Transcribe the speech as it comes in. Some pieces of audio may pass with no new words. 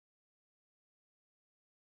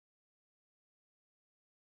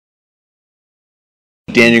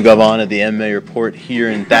Daniel Galvan of the MMA Report here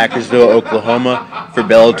in Thackersville, Oklahoma for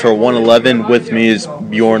Bellator 111. With me is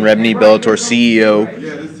Bjorn Rebney, Bellator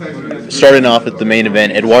CEO. Starting off with the main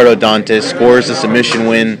event, Eduardo Dantas scores a submission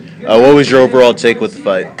win. What was your overall take with the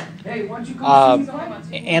fight?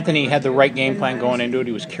 Anthony had the right game plan going into it.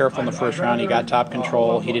 He was careful in the first round. He got top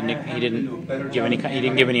control. He didn't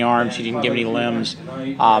give any arms. He didn't give any limbs.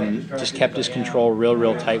 Just kept his control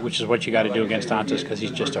real tight, which is what you got to do against Dantas because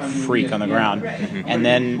he's just a freak on the ground. And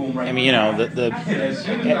then, I mean, you know,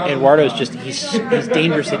 Eduardo is just he's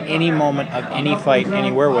dangerous at any moment of any fight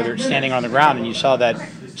anywhere, whether it's standing on the ground. And you saw that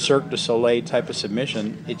Cirque du Soleil type of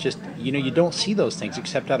submission. It just, you know, you don't see those things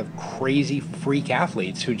except out of crazy freak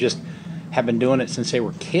athletes who just have been doing it since they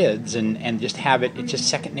were kids and just have it. It's just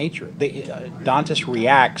second nature. Dantas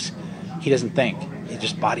reacts. He doesn't think. He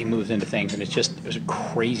just body moves into things, and it was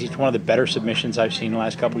crazy. It's one of the better submissions I've seen in the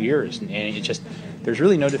last couple of years, and it just there's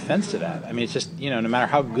really no defense to that. I mean, it's just, you know, no matter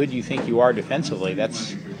how good you think you are defensively,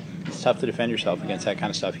 it's tough to defend yourself against that kind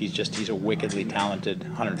of stuff. He's a wickedly talented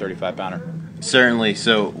 135-pounder. Certainly.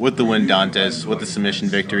 So with the win, Dantas, with the submission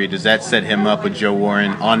victory, does that set him up with Joe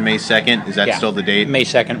Warren on May 2nd? Is that still the date? May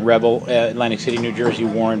 2nd, Rebel, Atlantic City, New Jersey,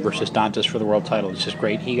 Warren versus Dantas for the world title. It's just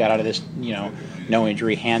great. He got out of this, you know, no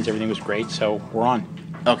injury, hands, everything was great, so we're on.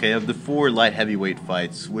 Okay, of the 4 light heavyweight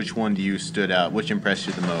fights, which one do you stood out? Which impressed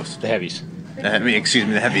you the most? The heavies. The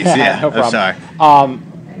heavies, yeah. No problem. I'm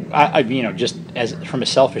sorry. You know, just as from a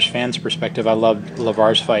selfish fan's perspective, I loved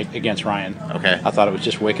LeVar's fight against Ryan. Okay. I thought it was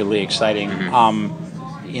just wickedly exciting.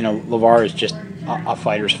 You know, LeVar is just a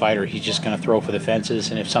fighter's fighter. He's just going to throw for the fences,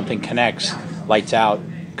 and if something connects, lights out,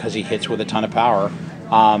 because he hits with a ton of power.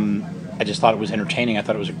 I just thought it was entertaining. I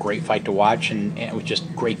thought it was a great fight to watch, and it was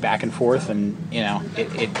just great back and forth. And you know,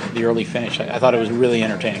 the early finish, I thought it was a really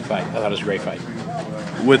entertaining fight. I thought it was a great fight.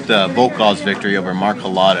 With Volkov's victory over Mark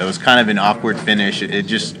Halata, it was kind of an awkward finish. It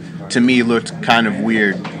just, to me, looked kind of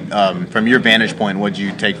weird. From your vantage point, what did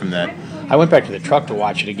you take from that? I went back to the truck to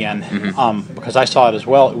watch it again because I saw it as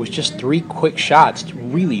well. It was just 3 quick shots,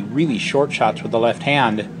 really short shots with the left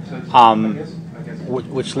hand,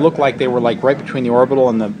 which looked like they were like right between the orbital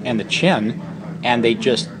and the chin, and they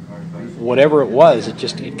just, whatever it was,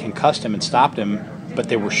 it concussed him and stopped him. But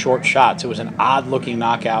they were short shots. It was an odd-looking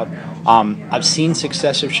knockout. I've seen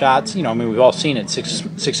successive shots. You know, I mean, we've all seen it.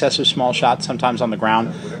 Successive small shots, sometimes on the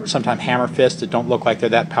ground, sometimes hammer fists that don't look like they're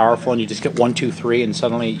that powerful, and you just get 1, 2, 3, and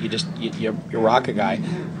suddenly you rock a guy.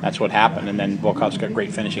 That's what happened. And then Volkov's got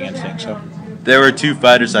great finishing instinct. So there were 2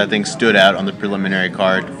 fighters I think stood out on the preliminary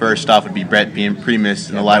card. First off would be Brett being Primus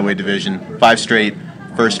in the lightweight division, 5 straight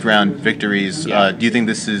first-round victories. Yeah. Do you think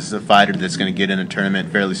this is a fighter that's going to get in a tournament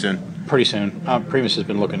fairly soon? Pretty soon. Primus has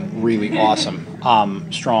been looking really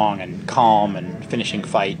awesome, strong and calm and finishing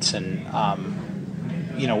fights. And,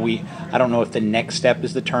 you know, I don't know if the next step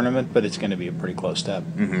is the tournament, but it's going to be a pretty close step.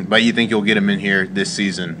 But you think you'll get him in here this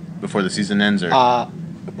season, before the season ends? Or?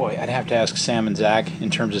 Boy, I'd have to ask Sam and Zach in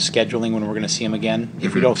terms of scheduling when we're going to see him again.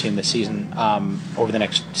 If we don't see him this season, over the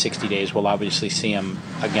next 60 days, we'll obviously see him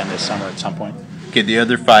again this summer at some point. Okay, the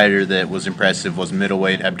other fighter that was impressive was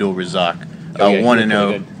middleweight Abdul Razak.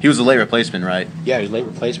 1-0. He was a late replacement, right? Yeah, he was a late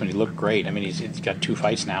replacement. He looked great. I mean, he's got 2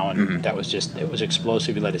 fights now, and that was just, it was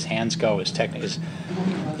explosive. He let his hands go. His technique is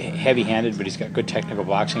heavy-handed, but he's got good technical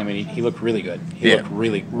boxing. I mean, he looked really good. He looked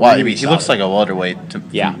really well, I mean, he looks like a welterweight.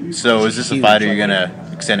 Yeah. So is this a fighter you're going to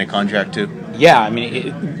extend a contract to? Yeah, I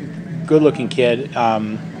mean, good-looking kid,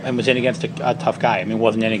 and was in against a tough guy. I mean,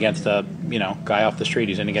 wasn't in against a, you know, guy off the street.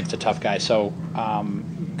 He's in against a tough guy. So,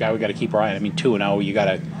 guy we got to keep our eye on. I mean, 2-0, you got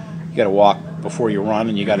to walk before you run,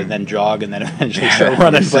 and you got to then jog, and then eventually start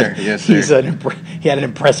running. Yes, sir. He had an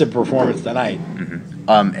impressive performance tonight.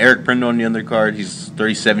 Eric Prindle on the undercard. He's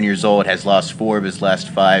 37 years old. Has lost 4 of his last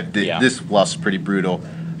 5. This loss is pretty brutal.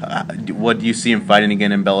 What do you see him fighting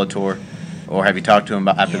again in Bellator, or have you talked to him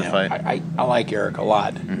about after the fight? I like Eric a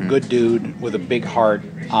lot. Good dude with a big heart.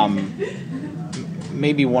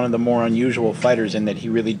 Maybe one of the more unusual fighters in that he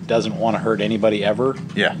really doesn't want to hurt anybody ever.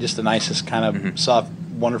 Yeah. Just the nicest kind of soft,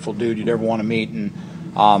 wonderful dude you'd ever want to meet. And,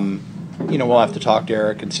 you know, we'll have to talk to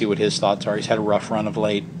Eric and see what his thoughts are. He's had a rough run of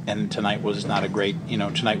late, and tonight was not a great, you know,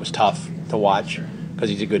 tonight was tough to watch because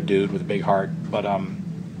he's a good dude with a big heart. But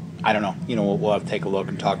I don't know. You know, we'll have to take a look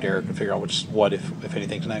and talk to Eric and figure out what if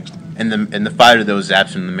anything's next. And the fighter that was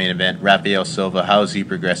absent in the main event, Rafael Silva, how is he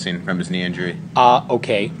progressing from his knee injury?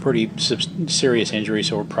 Okay, pretty serious injury,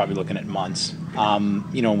 so we're probably looking at months.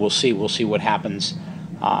 You know, we'll see what happens.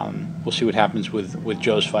 We'll see what happens with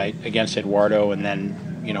Joe's fight against Eduardo, and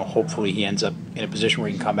then, you know, hopefully he ends up in a position where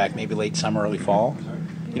he can come back maybe late summer, early fall.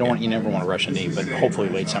 You never want to rush a knee, but hopefully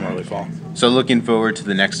late summer, early fall. So looking forward to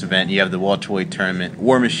the next event, you have the welterweight tournament.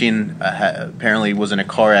 War Machine apparently was in a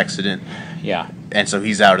car accident. Yeah. And so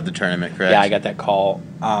he's out of the tournament, correct? Yeah, I got that call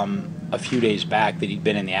a few days back that he'd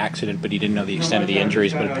been in the accident, but he didn't know the extent of the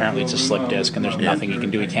injuries. But apparently it's a slip disc, and there's nothing he can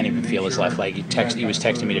do. He can't even feel his left leg. He was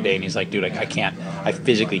texting me today, and he's like, "Dude, I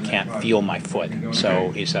physically can't feel my foot."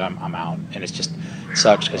 So he said, "I'm out," and it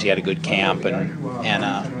sucks because he had a good camp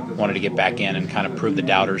and wanted to get back in and kind of prove the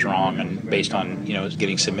doubters wrong, and based on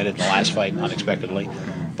getting submitted in the last fight unexpectedly,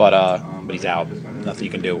 but he's out. Nothing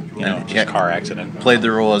you can do. Just a car accident. Played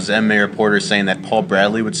the role as MMA reporter, saying that Paul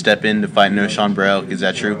Bradley would step in to fight Noshawn Burrell. Is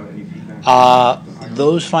that true?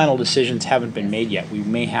 Those final decisions haven't been made yet. We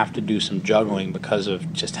may have to do some juggling because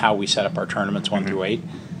of just how we set up our tournaments 1 through 8.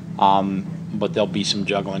 But there'll be some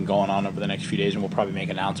juggling going on over the next few days, and we'll probably make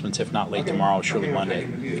announcements, if not late tomorrow, surely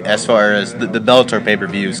Monday. As far as the Bellator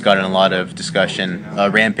pay-per-view has gotten a lot of discussion.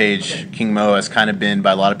 Rampage King Mo has kind of been,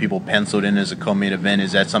 by a lot of people, penciled in as a co-main event.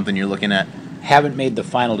 Is that something you're looking at? Haven't made the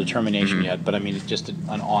final determination yet, but I mean, it's just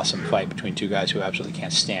an awesome fight between two guys who absolutely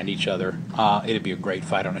can't stand each other. It'd be a great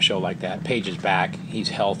fight on a show like that. Page is back. He's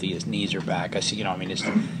healthy. His knees are back. I see.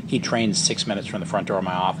 He trains 6 minutes from the front door of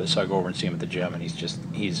my office, so I go over and see him at the gym, and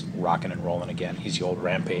he's rocking and rolling again. He's the old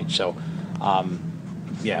Rampage. So,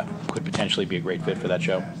 yeah, could potentially be a great fit for that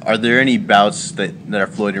show. Are there any bouts that are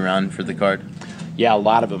floating around for the card? Yeah, a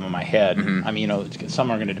lot of them in my head. I mean,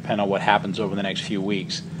 some are going to depend on what happens over the next few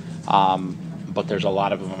weeks. But there's a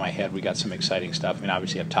lot of them in my head. We got some exciting stuff. I mean,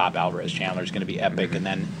 obviously, up top, Alvarez Chandler is going to be epic, and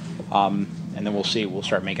then we'll see. We'll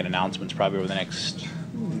start making announcements probably over the next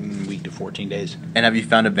week to 14 days. And have you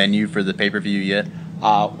found a venue for the pay-per-view yet?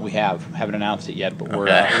 We haven't announced it yet, but we're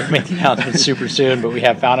making announcements super soon. But we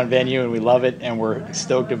have found a venue, and we love it, and we're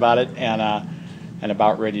stoked about it, and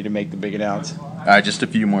about ready to make the big announce. All right, just a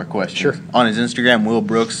few more questions. Sure. On his Instagram, Will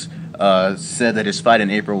Brooks said that his fight in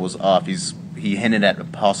April was off. He hinted at a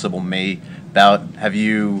possible May bout.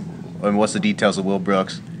 And what's the details of Will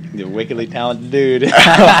Brooks? The wickedly talented dude.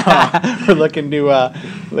 We're looking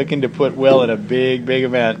to put Will in a big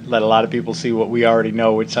event. Let a lot of people see what we already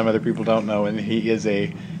know, which some other people don't know. And he is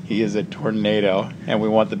a tornado, and we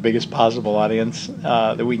want the biggest possible audience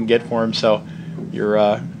that we can get for him. So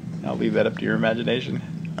I'll leave that up to your imagination.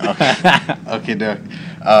 Okay, Doug.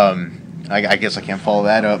 I guess I can't follow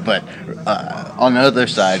that up, but on the other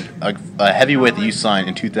side, a heavyweight that you signed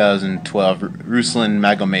in 2012, Ruslan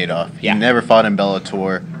Magomedov. He never fought in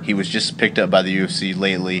Bellator. He was just picked up by the UFC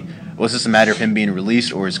lately. Was this a matter of him being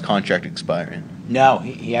released or his contract expiring? No,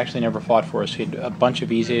 he actually never fought for us. He had a bunch of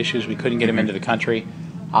visa issues. We couldn't get him into the country,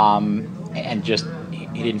 and just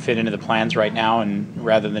he didn't fit into the plans right now. And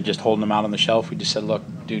rather than just holding him out on the shelf, we just said, "Look,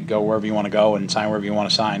 dude, go wherever you want to go and sign wherever you want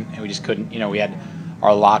to sign." And we just couldn't. We had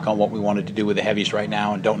our lock on what we wanted to do with the heavies right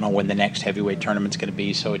now, and don't know when the next heavyweight tournament's going to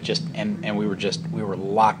be. So it just and we were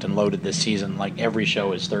locked and loaded this season. Like every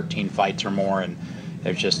show is 13 fights or more, and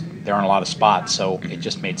there aren't a lot of spots. So it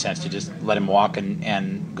just made sense to just let him walk,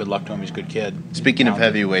 and good luck to him. He's a good kid. Speaking of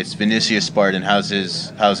heavyweights, Vinicius Spartan, how's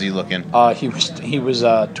he looking? He was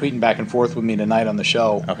tweeting back and forth with me tonight on the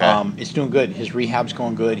show. Okay. It's doing good. His rehab's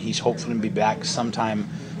going good. He's hopefully to be back sometime,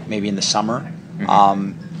 maybe in the summer.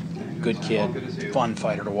 Good kid, fun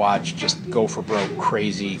fighter to watch, just go for broke,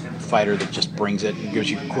 crazy fighter that just brings it and gives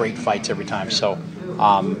you great fights every time. So,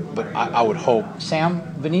 but I would hope. Sam,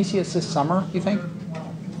 Vinicius this summer, you think?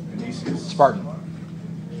 Spartan.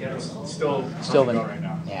 Yeah, still the right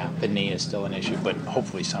now. Yeah, the knee is still an issue, but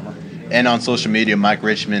hopefully summer. And on social media, Mike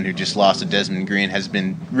Richmond, who just lost to Desmond Green, has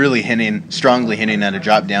been really strongly hinting at a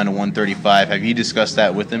drop down to 135. Have you discussed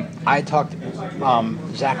that with him? I talked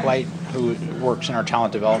to Zach Light, who works in our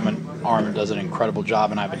talent development arm and does an incredible job,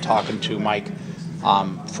 and I've been talking to Mike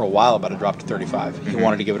for a while about a drop to 35. He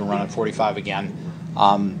wanted to give it a run at 45 again.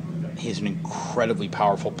 He's an incredibly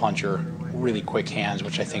powerful puncher, really quick hands,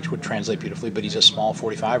 which I think would translate beautifully, but he's a small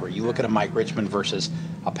 45er. You look at a Mike Richmond versus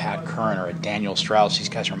a Pat Curran or a Daniel Strauss, these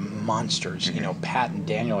guys are monsters. Pat and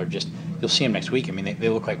Daniel are just, you'll see them next week. I mean, they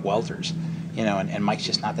look like welters, and Mike's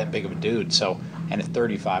just not that big of a dude. So, and at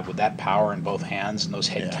 35, with that power in both hands and those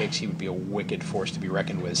head kicks, he would be a wicked force to be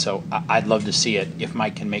reckoned with. So I'd love to see it if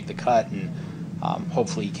Mike can make the cut, and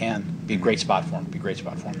hopefully he can. Be a great spot for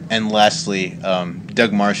him. And lastly,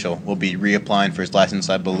 Doug Marshall will be reapplying for his license,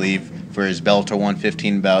 I believe, for his Bellator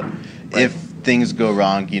 115 bout. Right. If things go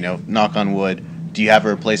wrong, knock on wood, do you have a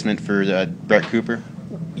replacement for Brett Cooper?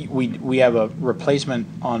 We have a replacement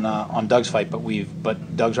on Doug's fight,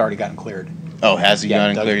 but Doug's already gotten cleared. Oh, has he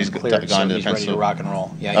gotten cleared? He's cleared, gone so to he's ready to rock and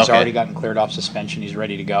roll. Yeah, he's already gotten cleared off suspension. He's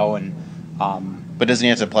ready to go. And but doesn't he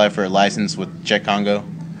have to apply for a license with Czech Congo?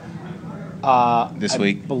 this I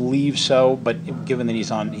week? believe so, but given that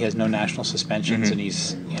he has no national suspensions and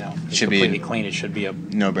he's Should completely be clean, it should be a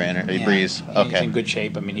no-brainer. A breeze. He's Okay. in good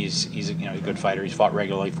shape. I mean, he's a good fighter. He's fought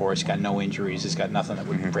regularly for us. He's got no injuries. He's got nothing that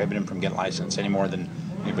would prohibit him from getting licensed any more than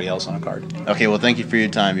anybody else on a card. Okay. Well, thank you for your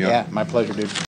time. Yeah, my pleasure, dude.